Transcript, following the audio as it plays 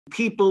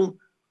people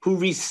who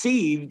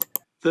received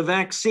the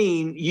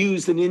vaccine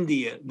used in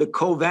India, the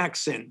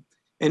Covaxin,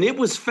 and it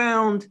was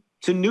found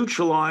to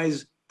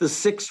neutralize the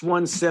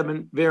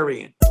 617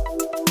 variant.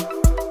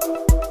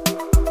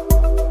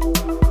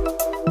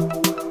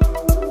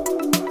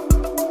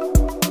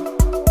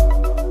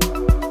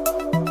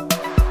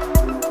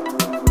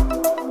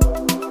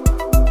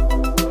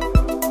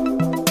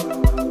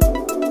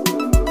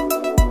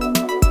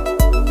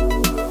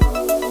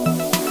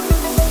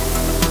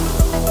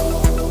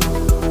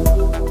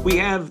 We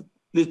have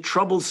the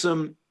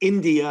troublesome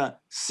India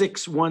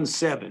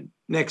 617.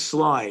 Next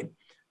slide.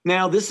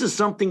 Now, this is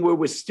something where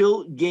we're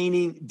still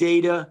gaining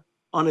data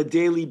on a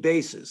daily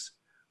basis,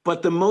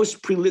 but the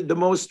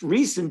most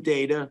recent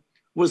data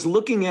was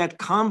looking at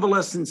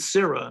convalescent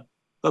sera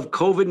of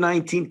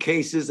COVID-19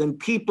 cases and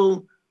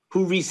people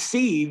who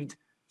received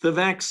the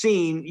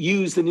vaccine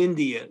used in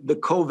India, the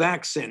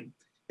Covaxin,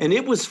 and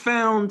it was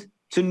found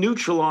to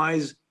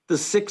neutralize the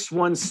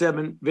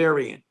 617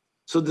 variant.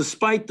 So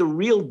despite the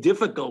real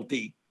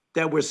difficulty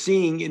that we're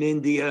seeing in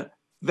India,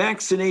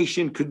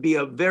 vaccination could be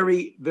a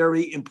very,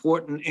 very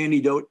important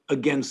antidote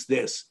against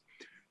this.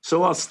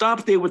 So I'll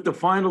stop there with the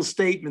final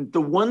statement.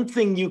 The one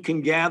thing you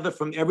can gather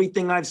from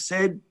everything I've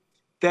said,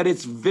 that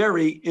it's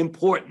very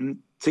important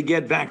to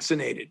get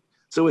vaccinated.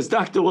 So as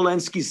Dr.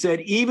 Walensky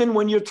said, even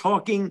when you're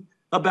talking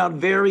about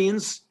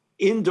variants,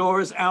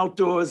 indoors,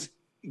 outdoors,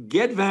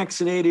 get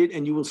vaccinated,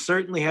 and you will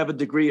certainly have a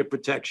degree of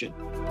protection.